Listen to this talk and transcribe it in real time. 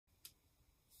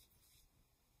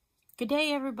Good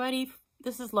day, everybody.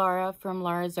 This is Laura from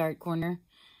Laura's Art Corner.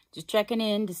 Just checking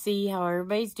in to see how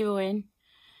everybody's doing.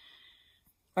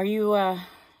 Are you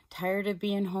tired of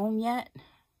being home yet?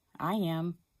 I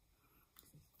am.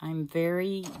 I'm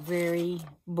very, very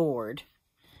bored.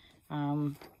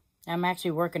 I'm actually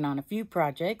working on a few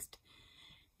projects,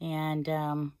 and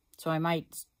so I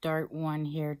might start one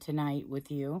here tonight with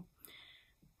you.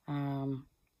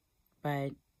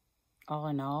 But all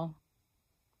in all,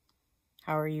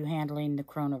 how are you handling the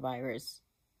coronavirus?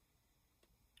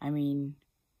 I mean,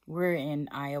 we're in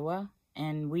Iowa,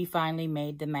 and we finally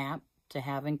made the map to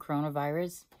having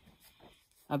coronavirus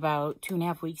about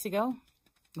 2.5 weeks ago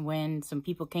when some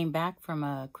people came back from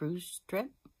a cruise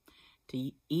trip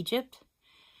to Egypt.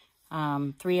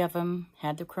 3 of them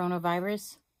had the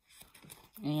coronavirus,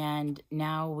 and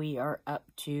now we are up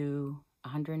to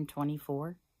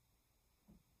 124.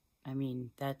 I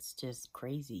mean, that's just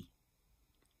crazy.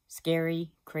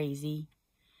 Scary, crazy,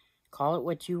 call it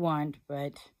what you want,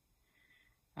 but,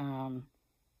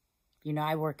 you know,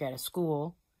 I work at a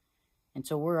school, and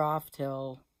so we're off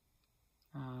till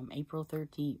April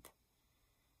 13th,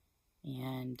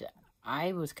 and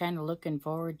I was kind of looking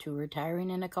forward to retiring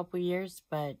in a couple years,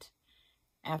 but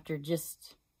after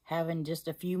just having just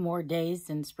a few more days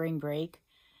in spring break,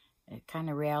 it kind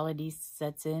of reality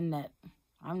sets in that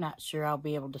I'm not sure I'll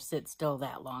be able to sit still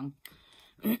that long.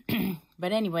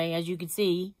 But anyway, as you can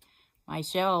see, my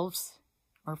shelves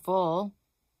are full.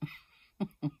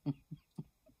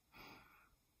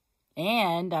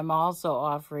 And I'm also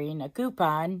offering a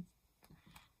coupon.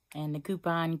 And the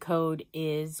coupon code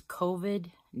is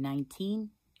COVID-19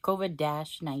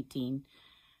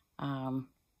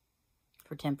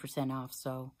 for 10% off.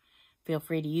 So feel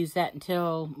free to use that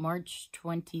until March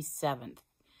 27th.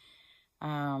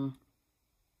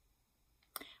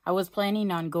 I was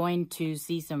planning on going to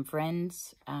see some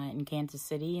friends in Kansas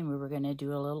City, and we were going to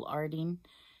do a little arting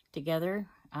together.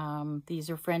 These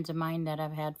are friends of mine that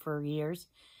I've had for years,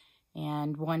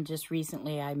 and one just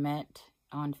recently I met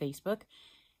on Facebook,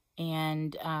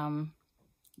 and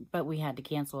but we had to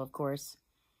cancel, of course.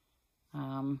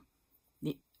 I've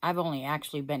only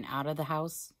actually been out of the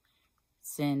house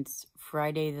since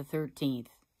Friday the 13th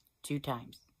 2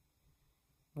 times.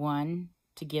 One,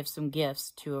 to give some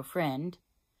gifts to a friend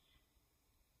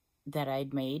that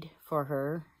I'd made for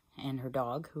her and her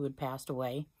dog who had passed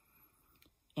away.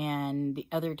 And the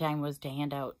other time was to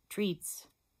hand out treats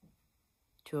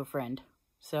to a friend.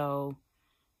 So,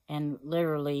 and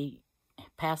literally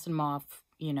pass them off,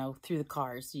 you know, through the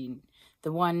cars.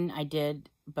 The one I did,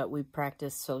 but we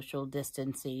practiced social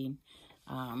distancing.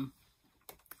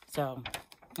 So,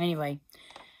 anyway.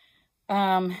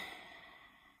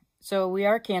 So we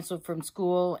are canceled from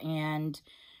school and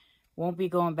won't be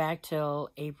going back till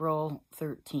April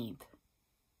 13th.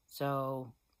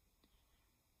 So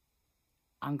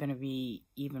I'm going to be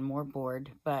even more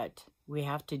bored, but we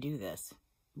have to do this.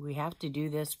 We have to do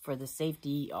this for the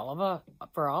safety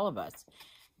for all of us.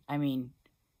 I mean,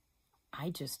 I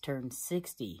just turned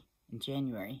 60 in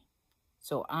January,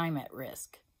 so I'm at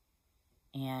risk.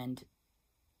 And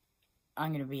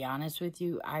I'm going to be honest with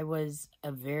you, I was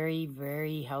a very,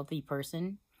 very healthy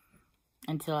person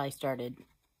until I started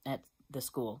at the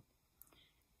school.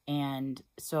 And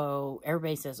so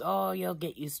everybody says, oh, you'll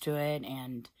get used to it,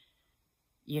 and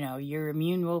you know, your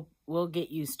immune will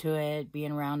get used to it,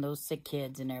 being around those sick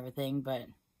kids and everything, but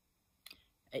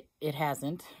it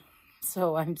hasn't.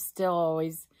 So I'm still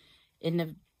always, in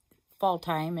the fall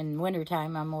time and winter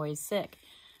time, I'm always sick.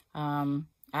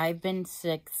 I've been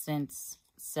sick since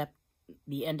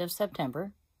the end of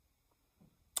September.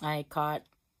 I caught,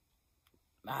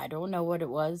 I don't know what it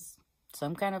was,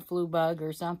 some kind of flu bug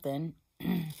or something.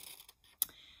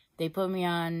 They put me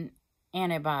on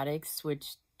antibiotics,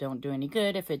 which don't do any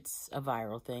good if it's a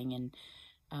viral thing. And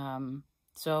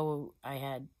so I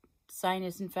had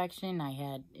sinus infection.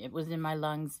 It was in my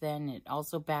lungs then. It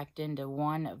also backed into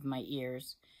one of my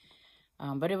ears.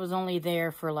 But it was only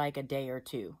there for like a day or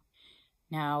two.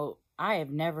 Now, I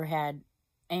have never had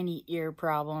any ear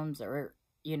problems, or,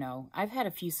 you know, I've had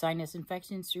a few sinus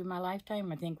infections through my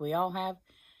lifetime. I think we all have.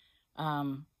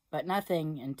 But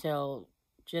nothing until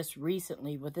just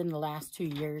recently. Within the last 2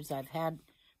 years, I've had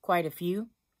quite a few.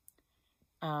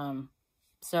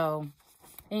 So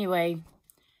anyway,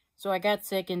 so I got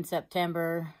sick in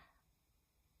September.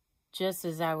 Just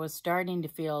as I was starting to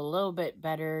feel a little bit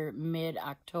better,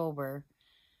 mid-October,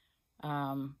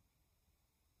 was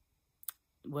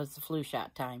the flu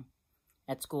shot time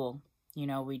at school. You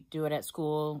know, we do it at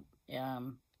school.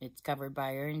 It's covered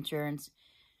by our insurance.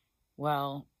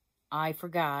 Well, I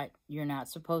forgot you're not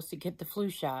supposed to get the flu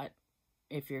shot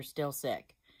if you're still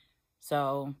sick.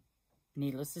 So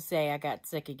needless to say, I got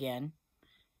sick again.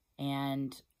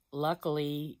 And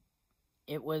luckily,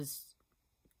 it was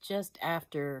just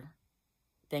after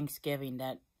Thanksgiving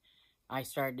that I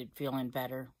started feeling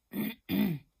better.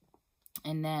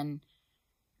 And then,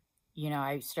 you know,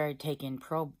 I started taking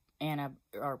probiotics.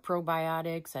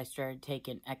 I started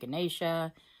taking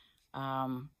echinacea.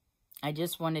 I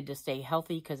just wanted to stay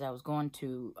healthy because I was going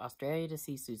to Australia to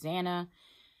see Susanna,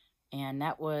 and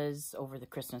that was over the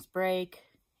Christmas break.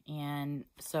 And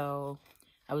so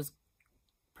I was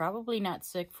probably not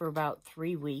sick for about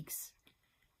 3 weeks,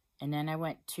 and then I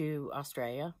went to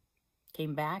Australia,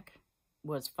 came back,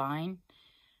 was fine,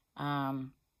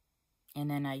 and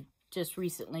then I just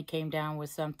recently came down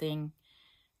with something,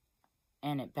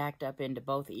 and it backed up into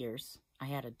both ears. I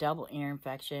had a double ear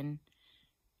infection.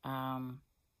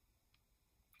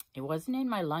 It wasn't in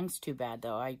my lungs too bad,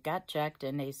 though. I got checked,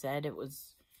 and they said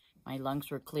my lungs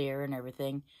were clear and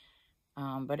everything.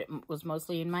 But it was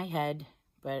mostly in my head.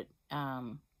 But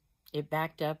it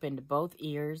backed up into both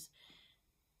ears.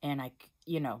 And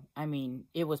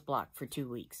it was blocked for 2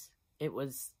 weeks. It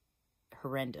was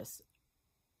horrendous.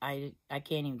 I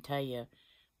can't even tell you.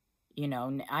 You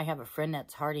know, I have a friend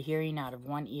that's hard of hearing out of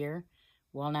one ear.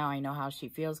 Well, now I know how she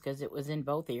feels because it was in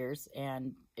both ears,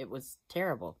 and it was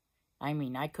terrible. I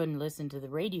mean, I couldn't listen to the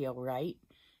radio right.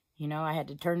 You know, I had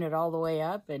to turn it all the way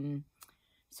up, and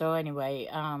so anyway,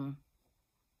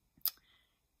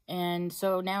 and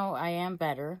so now I am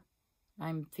better.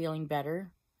 I'm feeling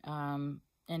better, and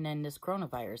then this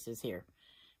coronavirus is here.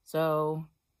 So,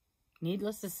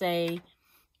 needless to say,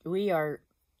 we are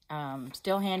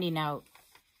still handing out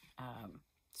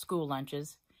school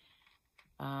lunches.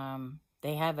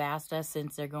 They have asked us,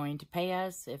 since they're going to pay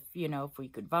us, if we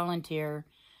could volunteer.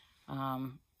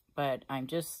 But I'm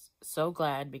just so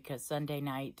glad, because Sunday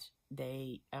night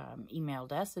they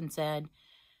emailed us and said,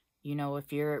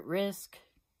 if you're at risk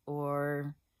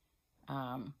or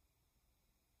have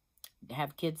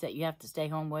kids that you have to stay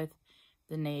home with,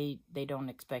 then they don't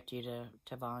expect you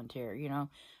to volunteer.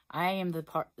 I am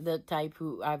the type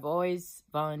who I've always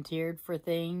volunteered for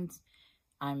things.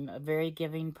 I'm a very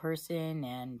giving person,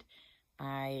 and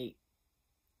I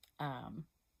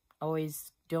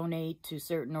always donate to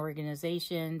certain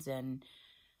organizations, and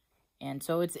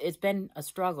so it's been a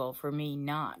struggle for me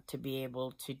not to be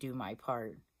able to do my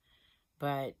part.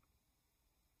 But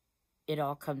it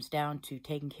all comes down to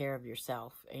taking care of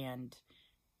yourself. And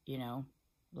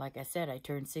like I said, I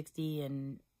turned 60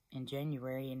 in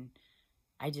January, and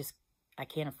I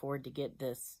can't afford to get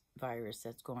this virus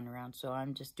that's going around. So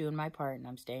I'm just doing my part, and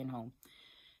I'm staying home.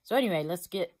 So anyway, let's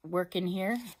get working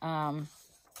here.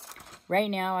 Right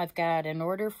now I've got an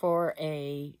order for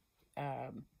a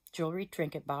jewelry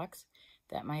trinket box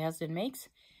that my husband makes,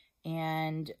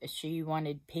 and she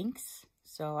wanted pinks.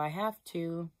 So I have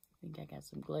to, I think I got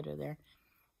some glitter there.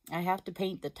 I have to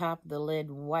paint the top of the lid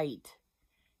white,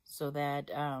 so that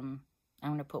I'm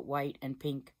going to put white and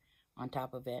pink on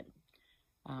top of it.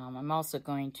 I'm also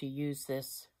going to use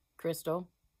this crystal.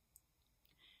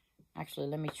 Actually,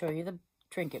 let me show you the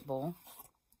trinket bowl.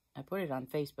 I put it on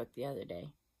Facebook the other day.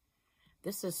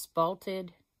 This is Spalted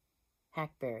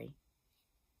Hackberry.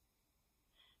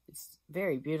 It's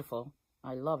very beautiful.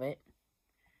 I love it.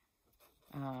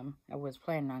 I was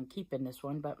planning on keeping this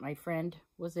one, but my friend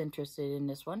was interested in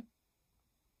this one.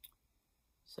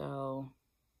 So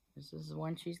this is the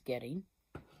one she's getting.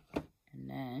 And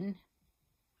then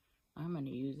I'm going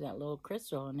to use that little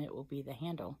crystal, and it will be the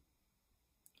handle.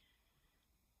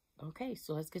 Okay,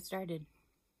 so let's get started.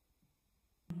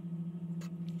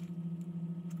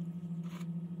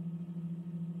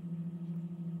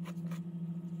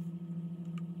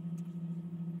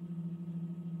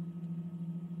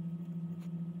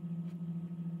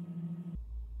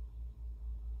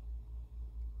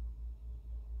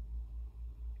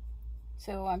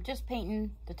 So I'm just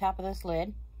painting the top of this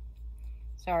lid.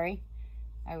 Sorry,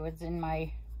 I was in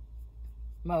my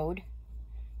mode.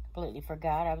 Completely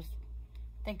forgot. I was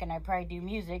thinking I'd probably do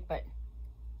music, but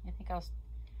I think I'll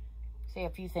say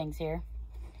a few things here.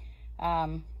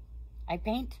 I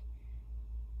paint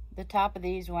the top of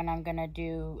these when I'm gonna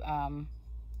do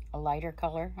a lighter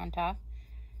color on top,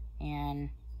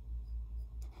 and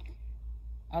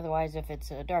otherwise, if it's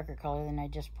a darker color, then I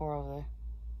just pour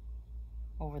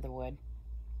over the wood.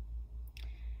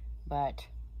 But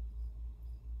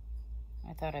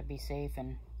I thought I'd be safe,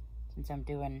 and since I'm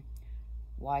doing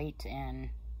white and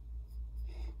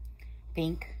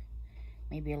pink,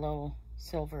 maybe a little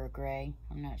silver or gray,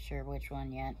 I'm not sure which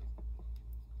one yet.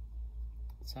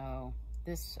 So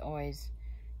this always,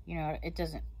 it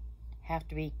doesn't have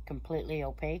to be completely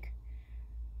opaque,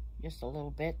 just a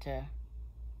little bit to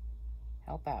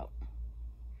help out.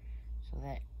 so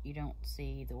that you don't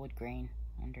see the wood grain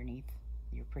underneath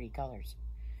your pretty colors.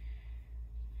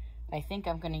 I think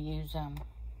I'm going to use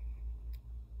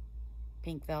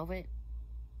pink velvet.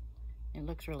 It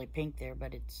looks really pink there,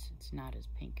 but it's not as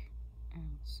pink.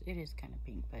 It is kind of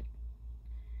pink, but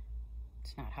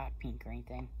it's not hot pink or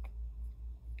anything.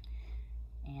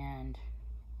 And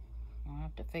I'll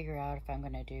have to figure out if I'm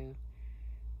going to do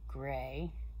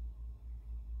gray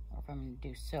or if I'm going to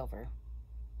do silver.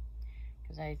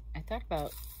 Because I thought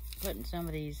about putting some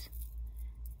of these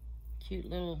cute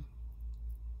little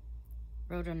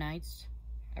rhodonites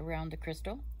around the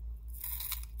crystal,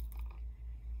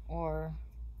 or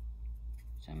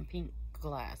some pink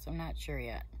glass. I'm not sure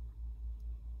yet.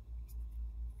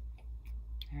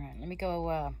 Alright, let me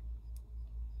go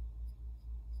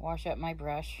wash up my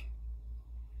brush,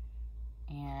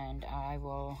 and I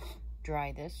will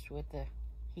dry this with the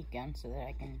heat gun so that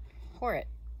I can pour it.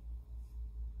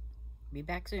 Be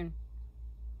back soon.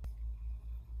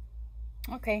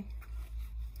 Okay,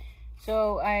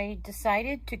 so I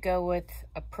decided to go with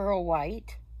a pearl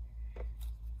white.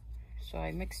 So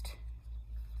I mixed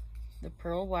the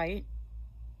pearl white,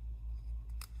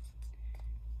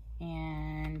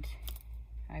 and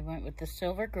I went with the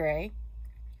silver gray.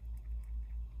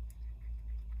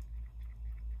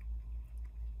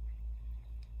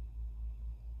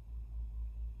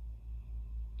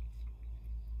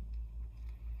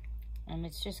 And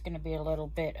it's just going to be a little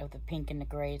bit of the pink and the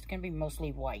gray. It's going to be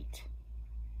mostly white.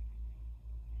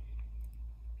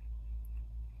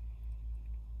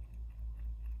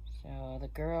 So the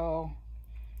girl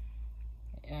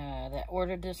that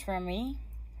ordered this from me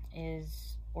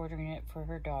is ordering it for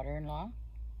her daughter-in-law.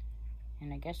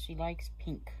 And I guess she likes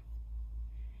pink.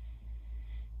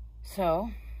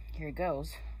 So, here it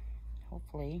goes.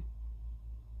 Hopefully this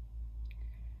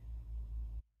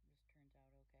turns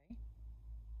out okay.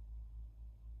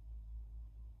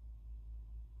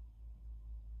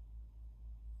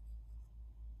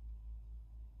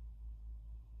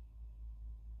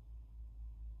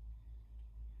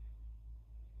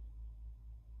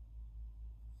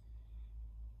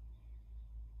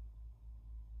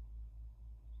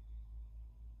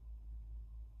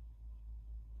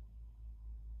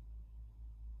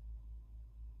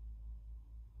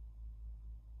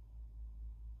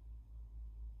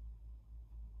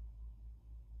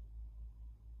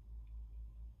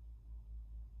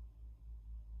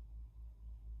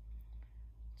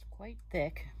 Quite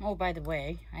thick. Oh, by the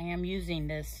way, I am using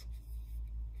this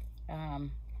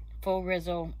faux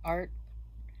resin art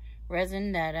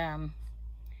resin that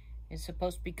is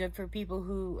supposed to be good for people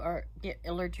who get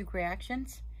allergic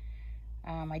reactions.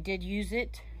 I did use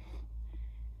it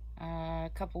a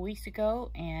couple weeks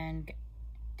ago and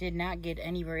did not get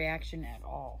any reaction at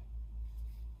all.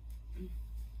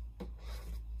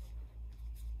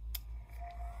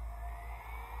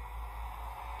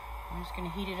 I'm just going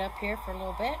to heat it up here for a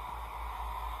little bit.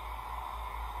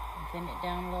 Thin it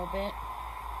down a little bit.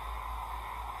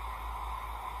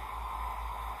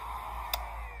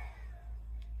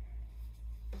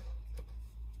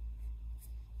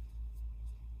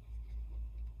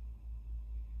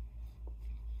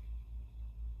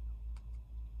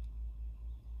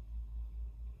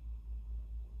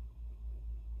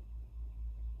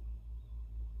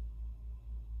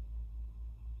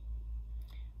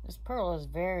 This pearl is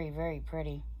very, very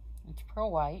pretty. It's pearl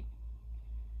white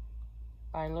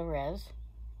by Rez,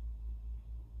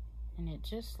 and it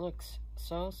just looks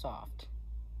so soft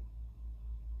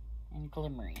and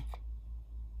glimmery.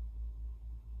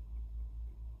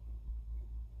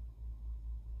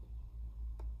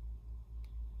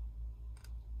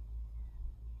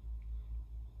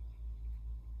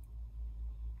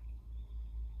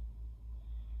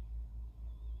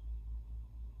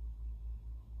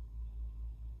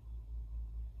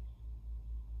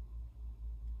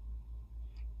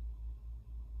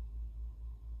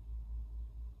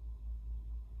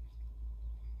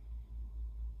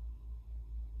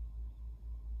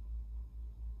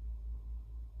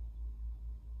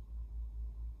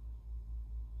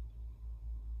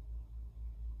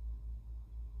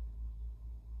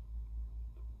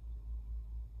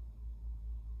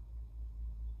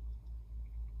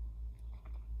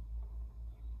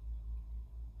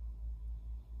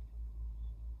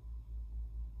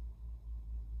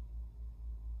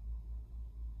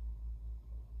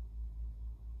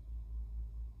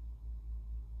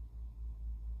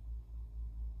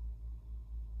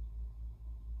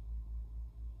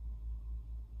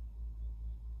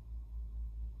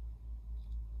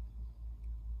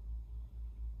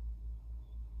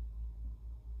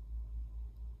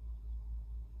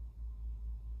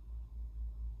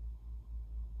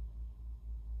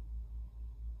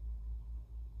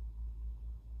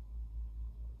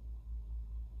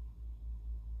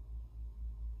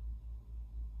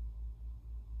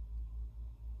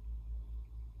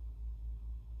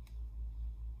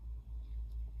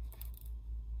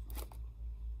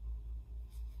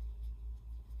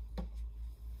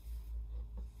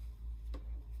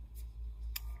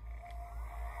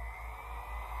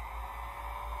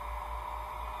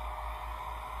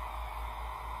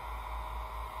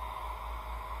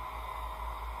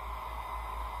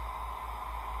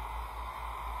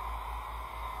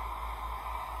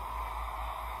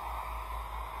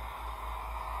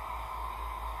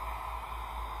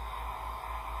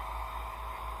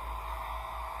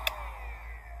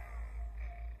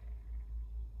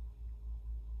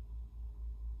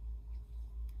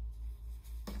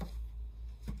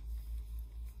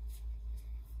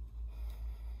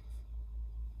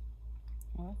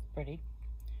 that's pretty.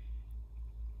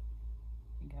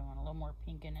 I think I want a little more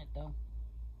pink in it though.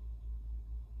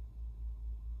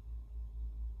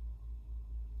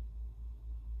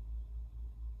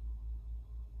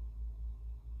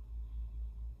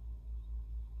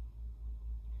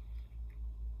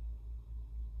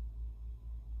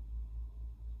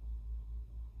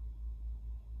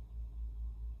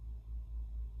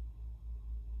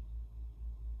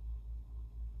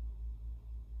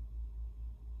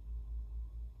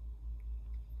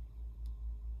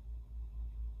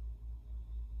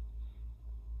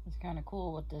 It's kind of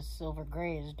cool what this silver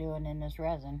gray is doing in this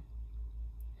resin.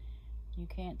 You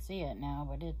can't see it now,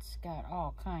 but it's got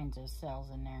all kinds of cells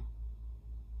in there.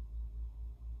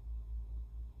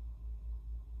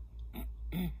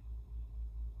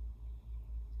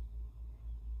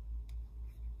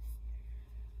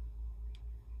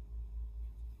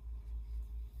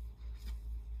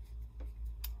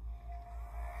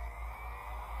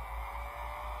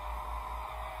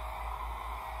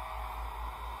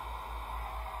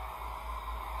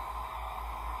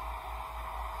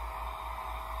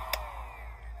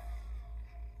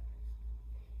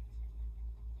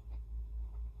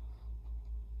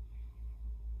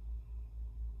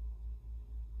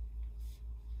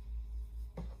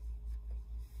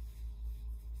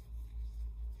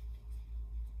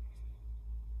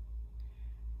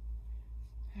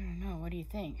 I don't know, what do you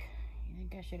think? You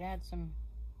think I should add some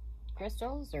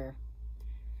crystals or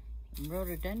some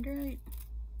rhododendrite?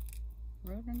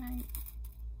 Rhodonite?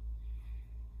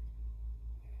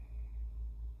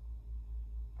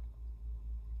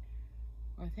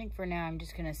 I think for now I'm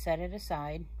just going to set it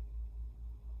aside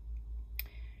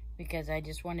because I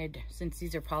just wanted, since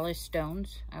these are polished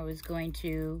stones, I was going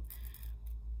to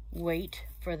wait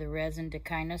for the resin to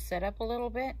kind of set up a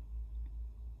little bit,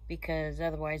 because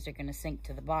otherwise they're going to sink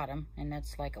to the bottom and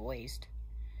that's like a waste.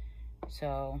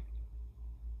 So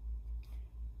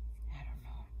I don't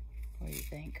know, what do you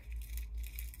think?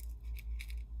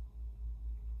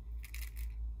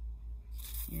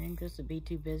 You think this would be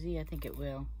too busy? I think it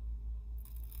will.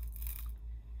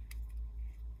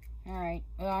 All right,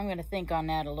 well, I'm going to think on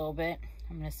that a little bit.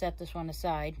 I'm going to set this one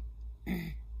aside.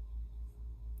 I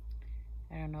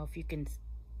don't know if you can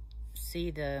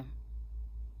see the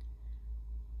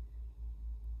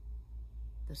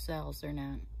cells or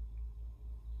not.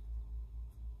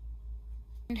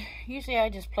 And usually I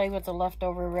just play with the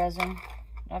leftover resin.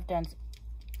 I've done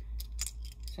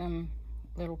some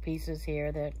little pieces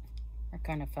here that are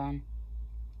kind of fun.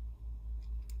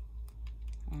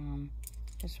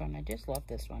 This one, I just love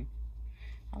this one.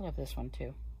 I love this one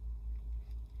too.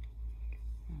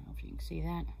 I don't know if you can see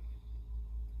that.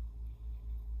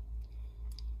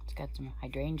 It's got some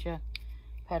hydrangea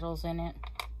petals in it.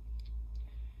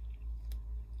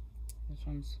 This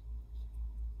one's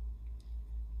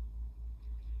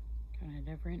kind of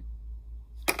different.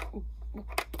 Ooh, ooh.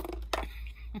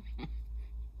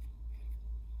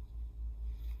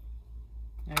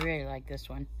 I really like this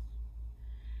one.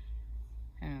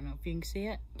 I don't know if you can see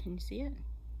it. Can you see it?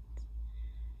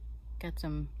 Got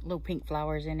some little pink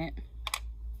flowers in it.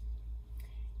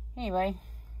 Anyway,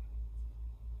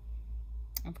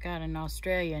 I've got an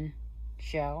Australian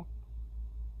shell.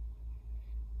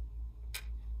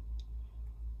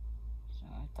 So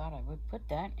I thought I would put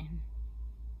that in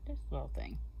this little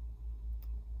thing.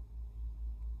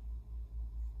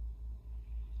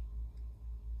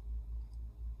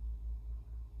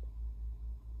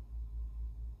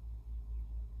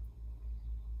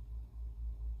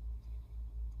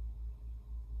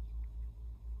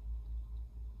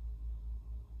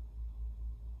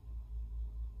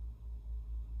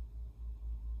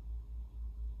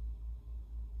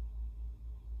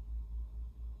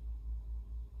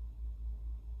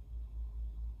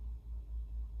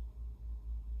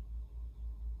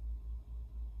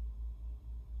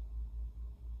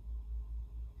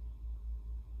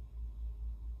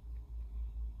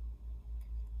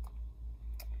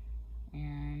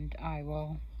 And I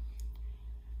will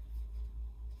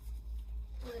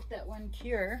let that one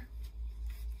cure.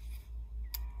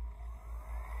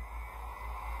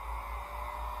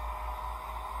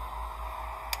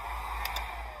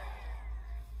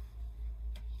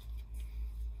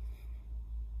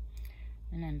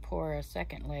 And then pour a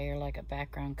second layer, like a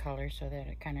background color, so that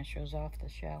it kind of shows off the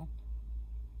shell.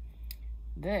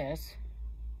 This,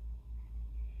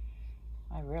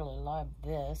 I really love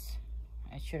this.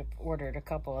 I should have ordered a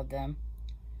couple of them,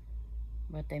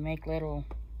 but they make little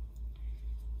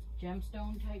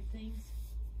gemstone type things.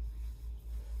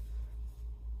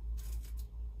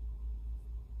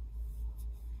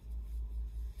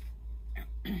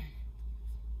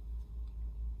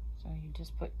 So you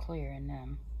just put clear in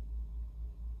them.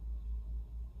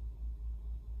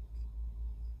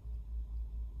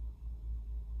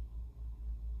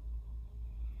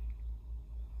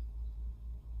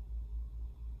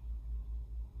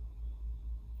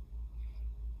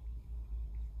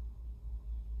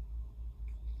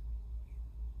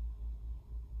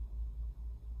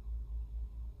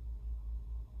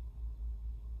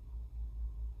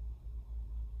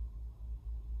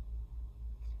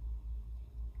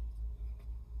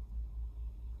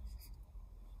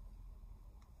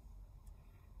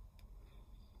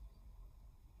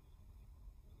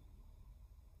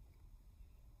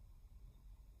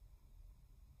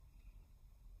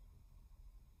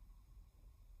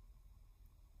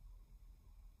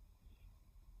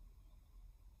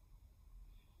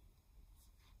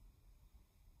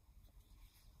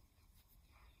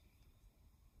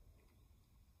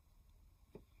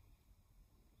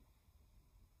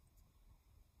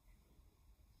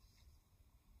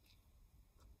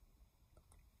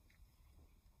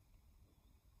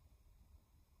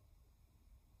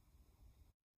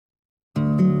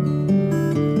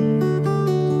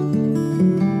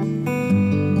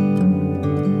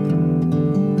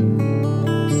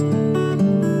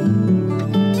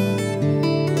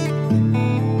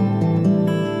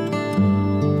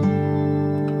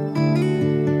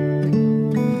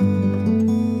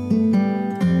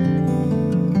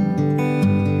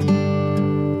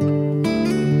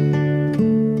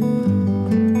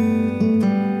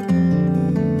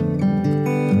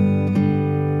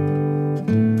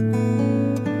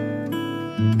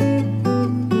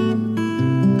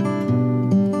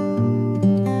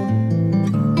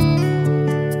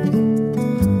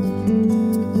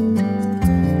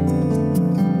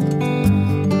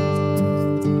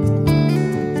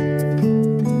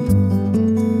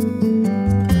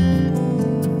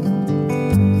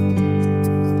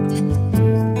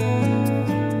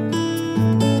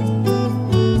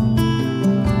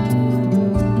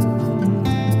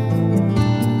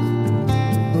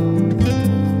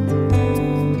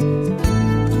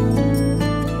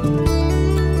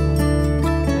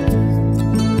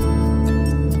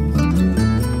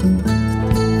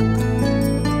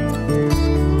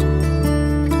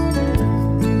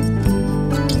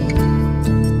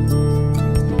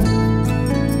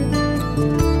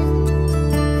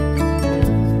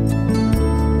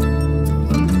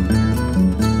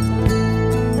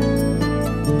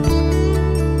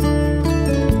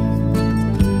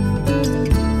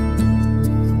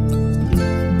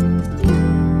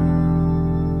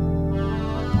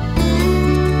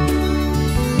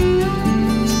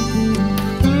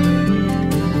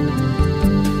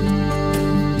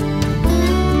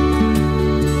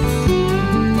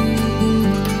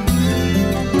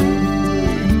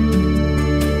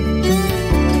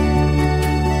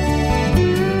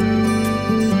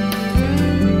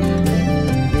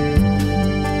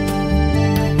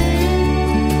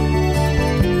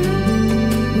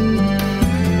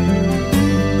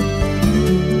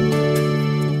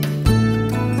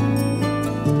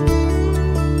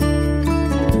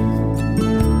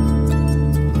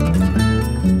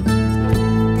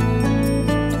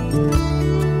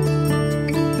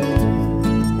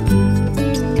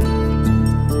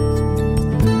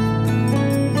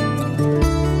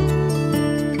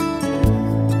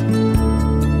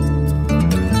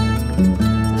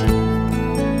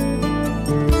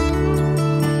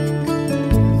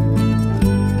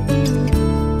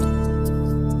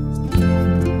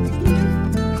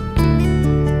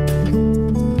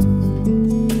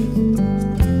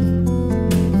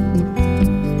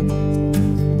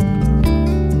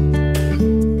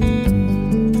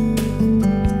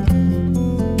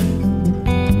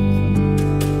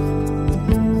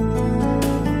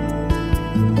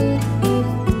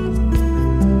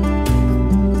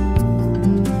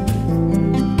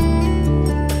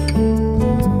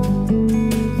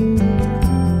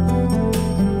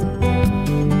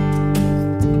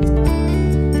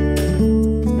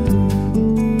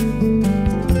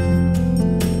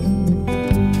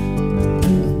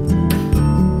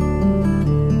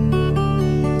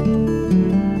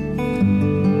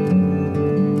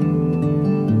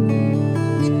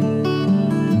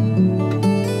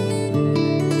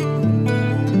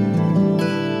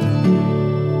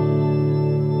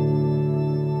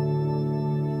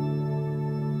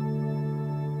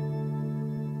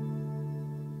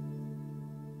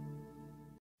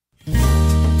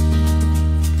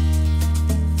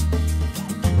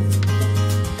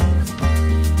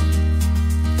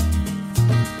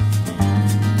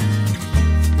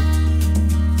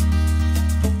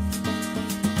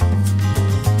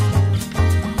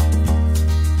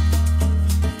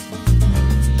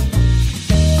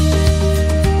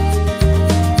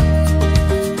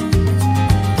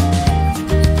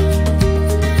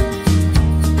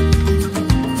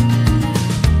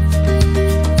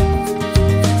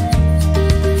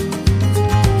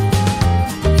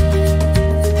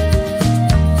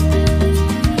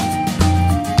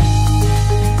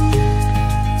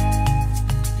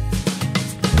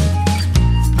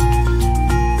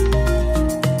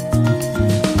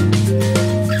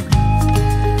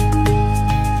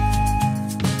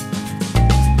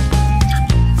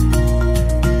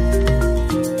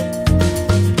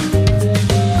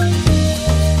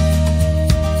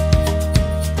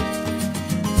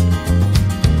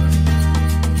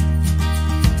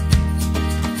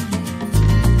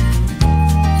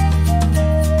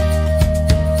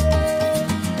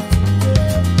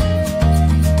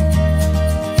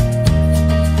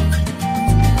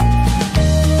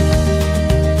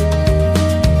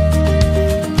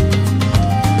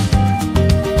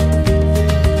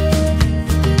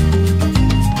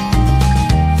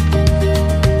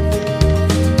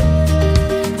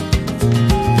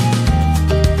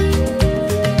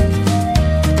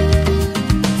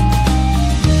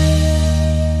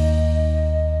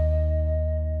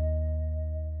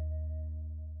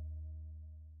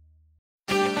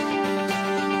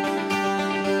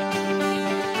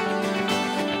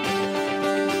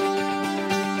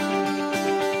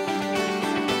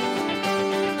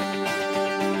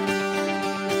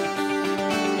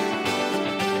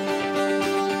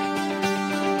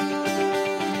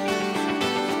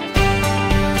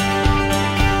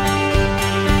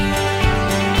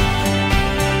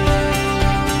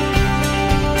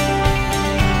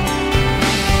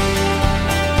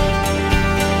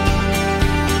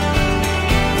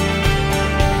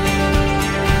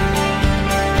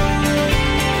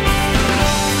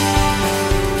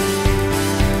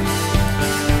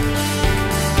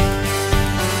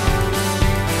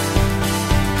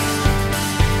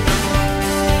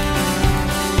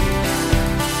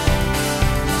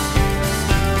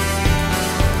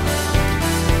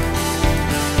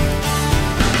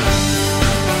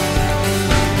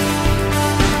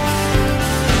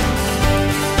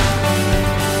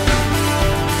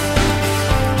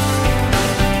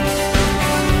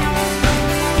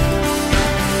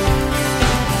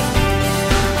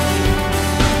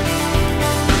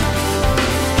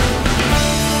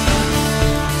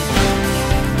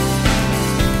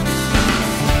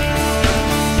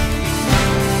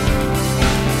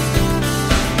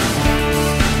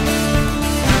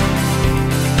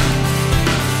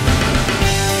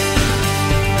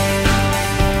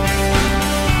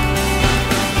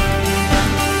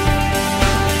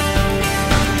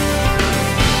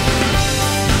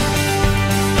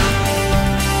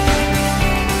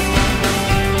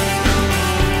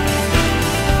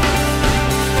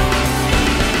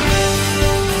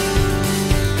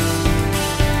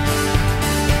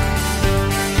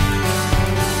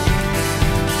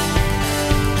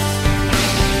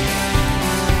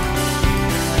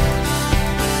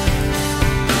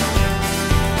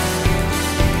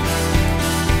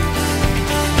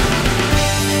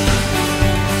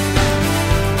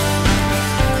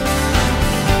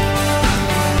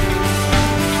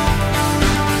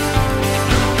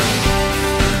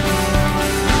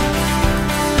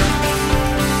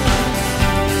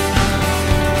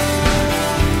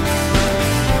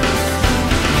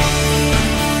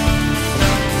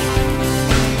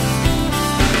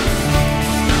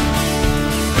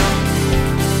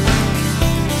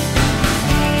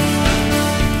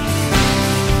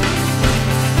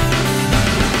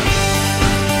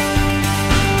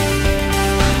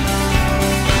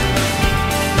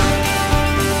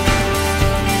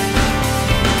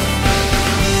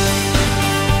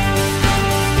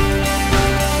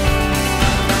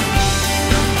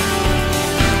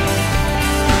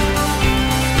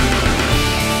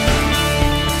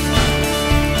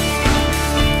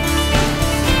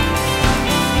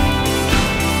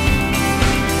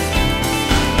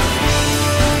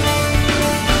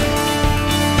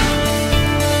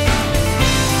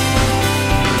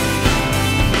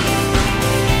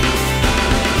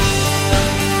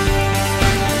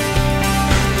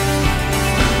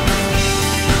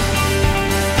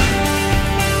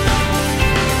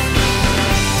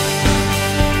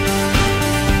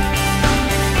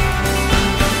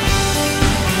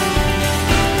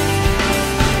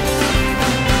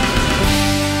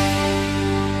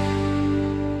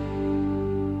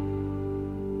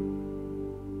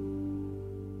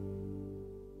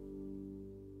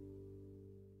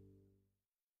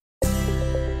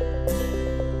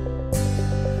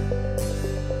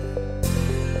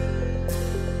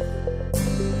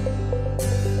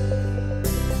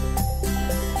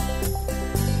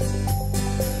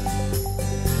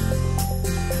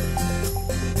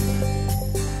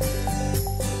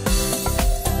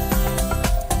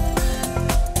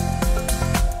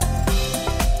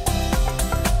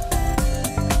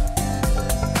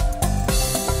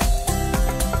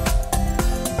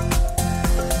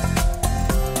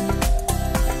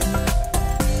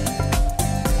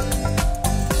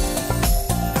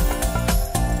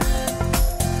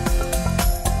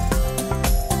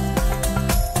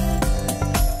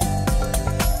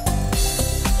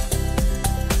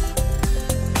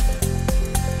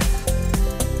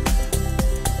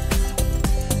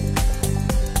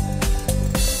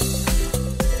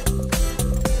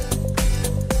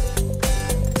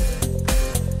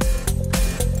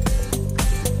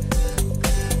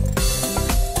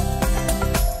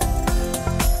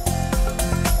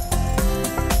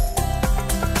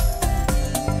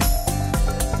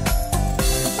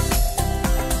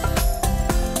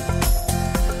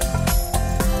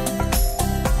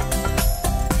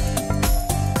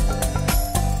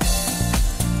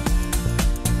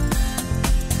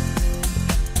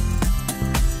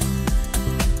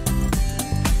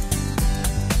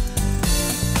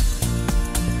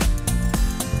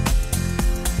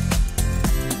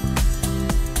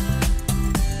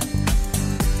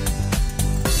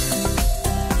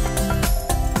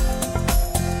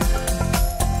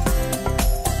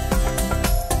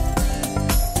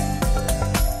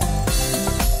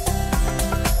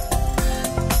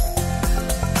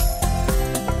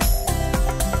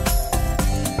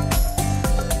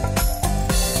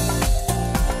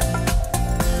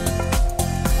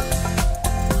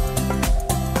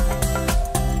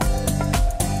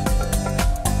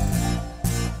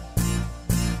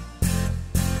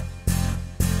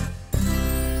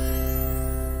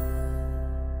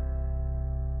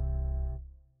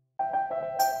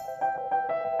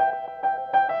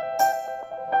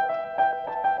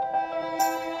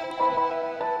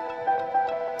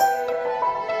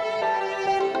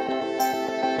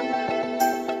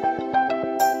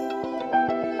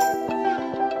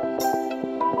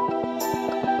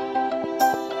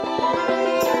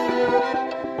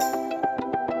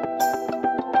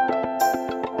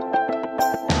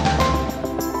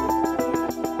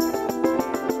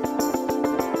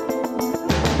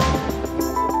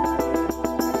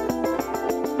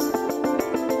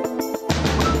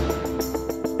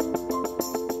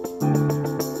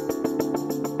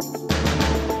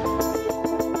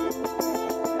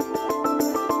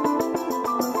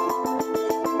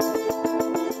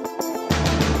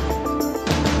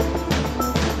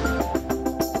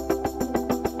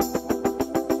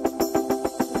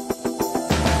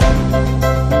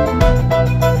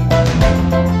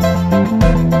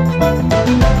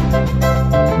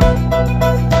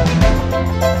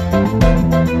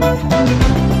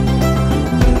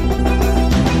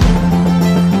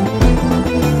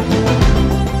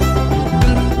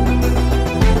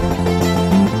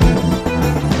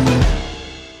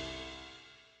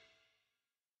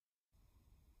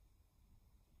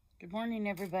 Good morning,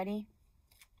 everybody.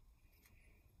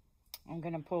 I'm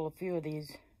going to pull a few of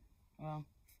these. Well,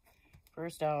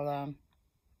 first I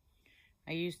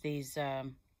use these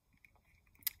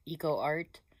Eco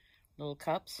Art little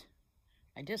cups.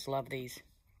 I just love these.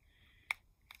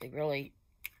 They really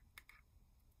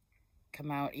come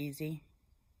out easy.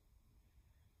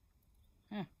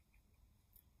 Huh.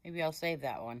 Maybe I'll save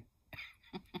that one.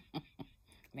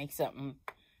 Make something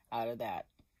out of that.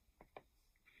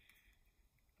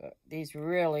 But these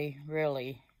really,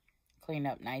 really clean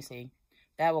up nicely.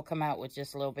 That will come out with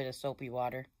just a little bit of soapy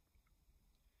water.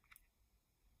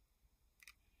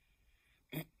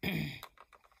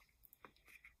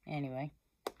 Anyway,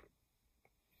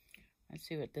 let's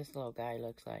see what this little guy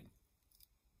looks like.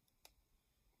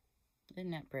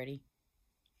 Isn't that pretty?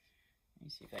 Let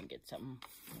me see if I can get something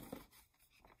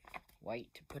white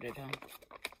to put it on.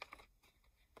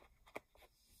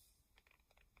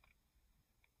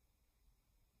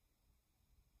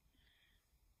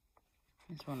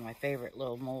 It's one of my favorite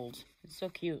little molds. It's so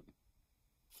cute.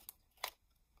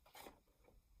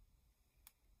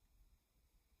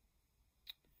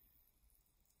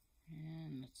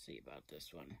 And let's see about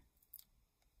this one.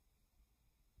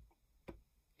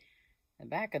 The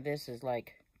back of this is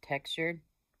like textured.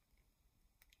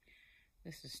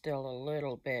 This is still a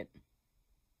little bit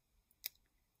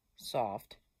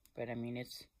soft, but I mean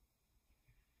it's...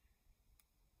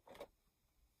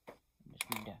 I just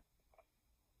need to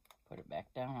put it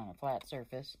back down on a flat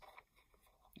surface.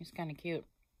 It's kind of cute.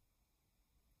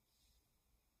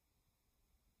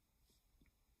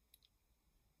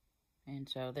 And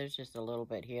so there's just a little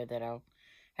bit here that I'll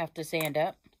have to sand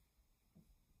up.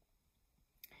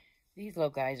 These little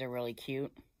guys are really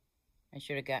cute. I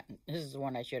should have gotten, this is the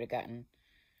one I should have gotten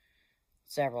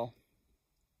several.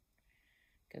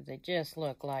 Because they just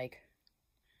look like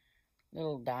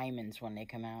little diamonds when they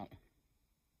come out.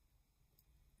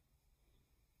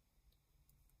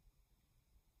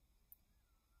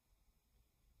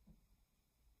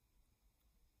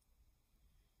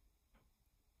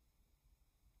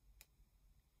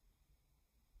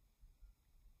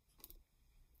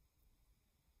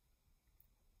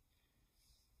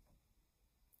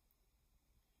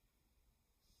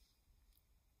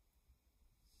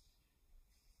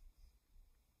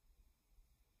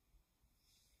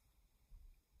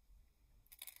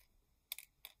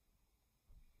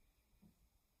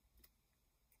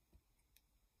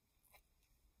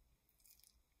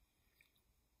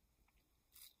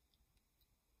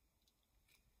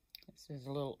 This is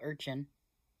a little urchin.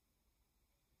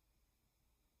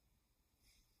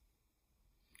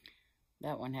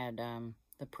 That one had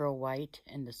the pearl white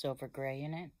and the silver gray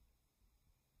in it.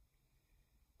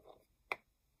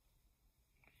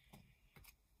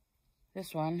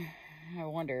 This one, I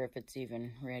wonder if it's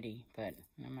even ready, but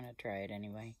I'm going to try it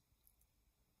anyway.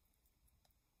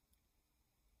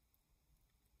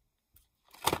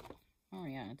 Oh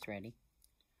yeah, it's ready.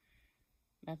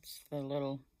 That's the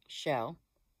little shell.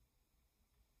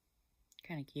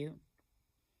 Kind of cute.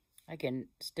 I can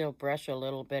still brush a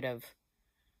little bit of,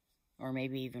 or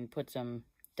maybe even put some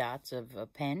dots of a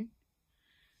pen.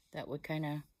 That would kind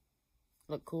of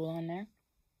look cool on there.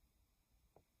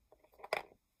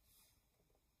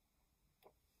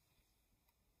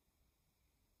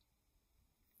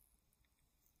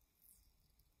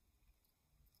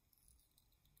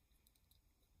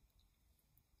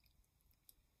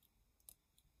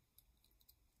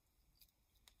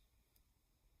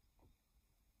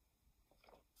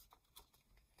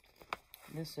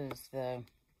 This is the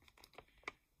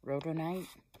rhodonite.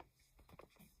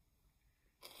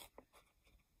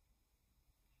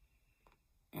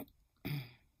 I'll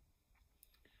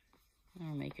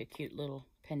make a cute little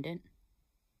pendant.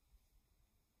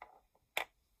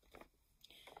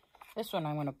 This one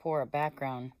I'm going to pour a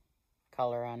background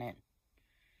color on it.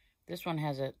 This one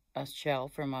has a shell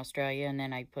from Australia, and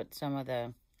then I put some of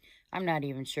the, I'm not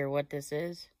even sure what this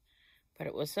is, but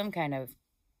it was some kind of,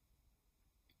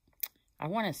 I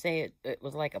want to say it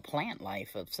was like a plant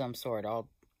life of some sort, all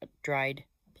dried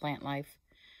plant life.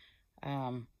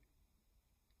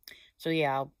 So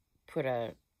yeah, I'll put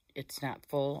a, it's not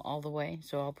full all the way,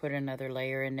 so I'll put another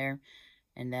layer in there,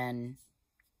 and then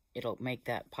it'll make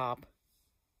that pop.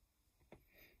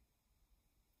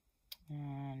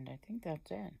 And I think that's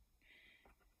it.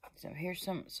 So here's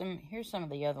some of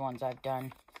the other ones I've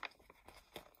done.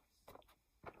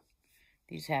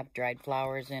 These have dried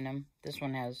flowers in them. This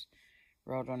one has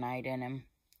rhodonite in them.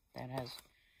 That has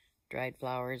dried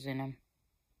flowers in them.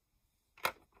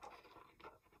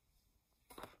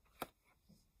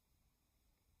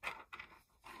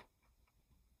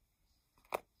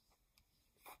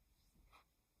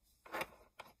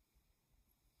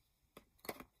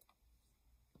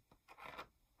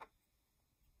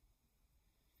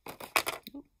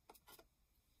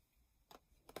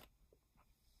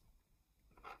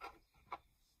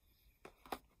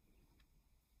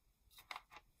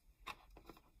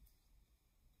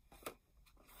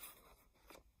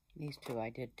 These two I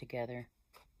did together,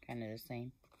 kind of the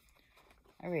same.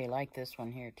 I really like this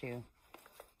one here too.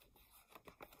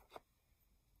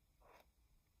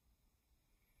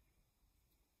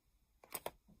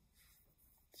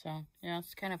 So, yeah,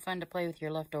 it's kind of fun to play with your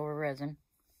leftover resin.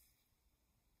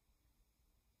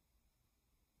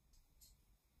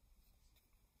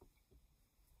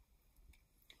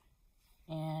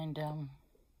 And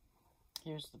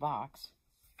here's the box.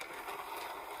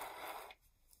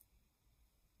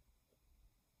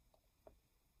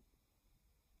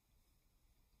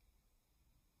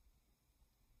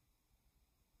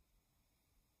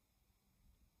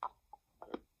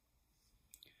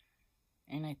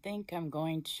 And I think I'm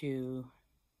going to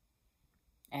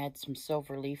add some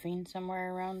silver leafing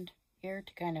somewhere around here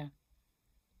to kind of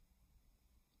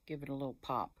give it a little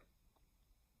pop.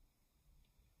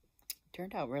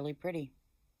 Turned out really pretty.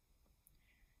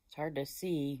 It's hard to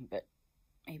see, but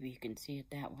maybe you can see it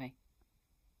that way.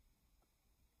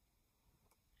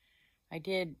 I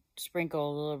did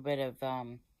sprinkle a little bit of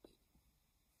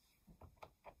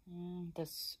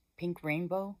this pink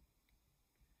rainbow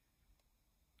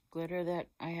glitter that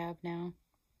I have now.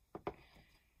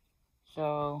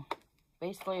 So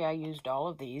basically I used all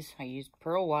of these. I used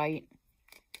pearl white,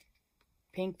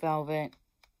 pink velvet,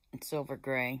 and silver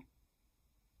gray.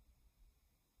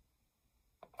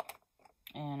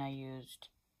 And I used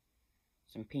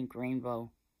some pink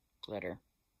rainbow glitter.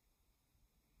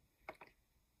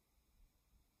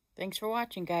 Thanks for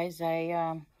watching, guys.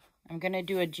 I'm gonna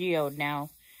do a geode now.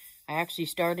 I actually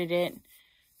started it,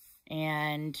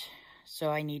 and so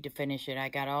I need to finish it. I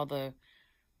got all the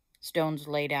stones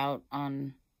laid out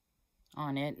on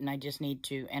it, and I just need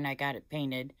to, and I got it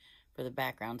painted for the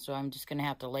background, so I'm just gonna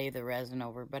have to lay the resin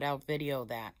over, but I'll video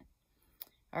that.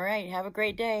 All right, have a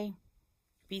great day.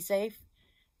 Be safe,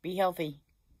 be healthy.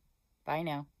 Bye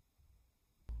now.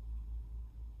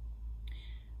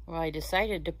 Well, I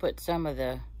decided to put some of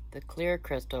the clear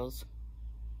crystals,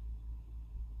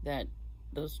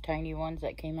 those tiny ones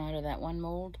that came out of that one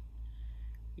mold.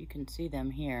 You can see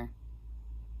them here.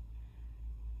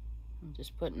 I'm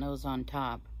just putting those on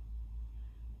top.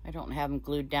 I don't have them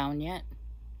glued down yet.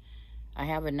 I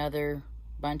have another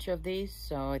bunch of these,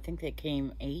 so I think they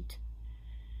came 8.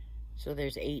 So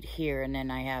there's 8 here, and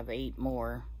then I have 8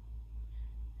 more.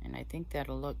 And I think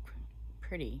that'll look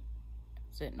pretty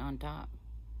sitting on top.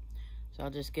 So I'll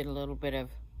just get a little bit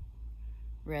of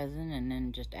resin and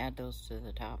then just add those to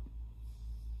the top.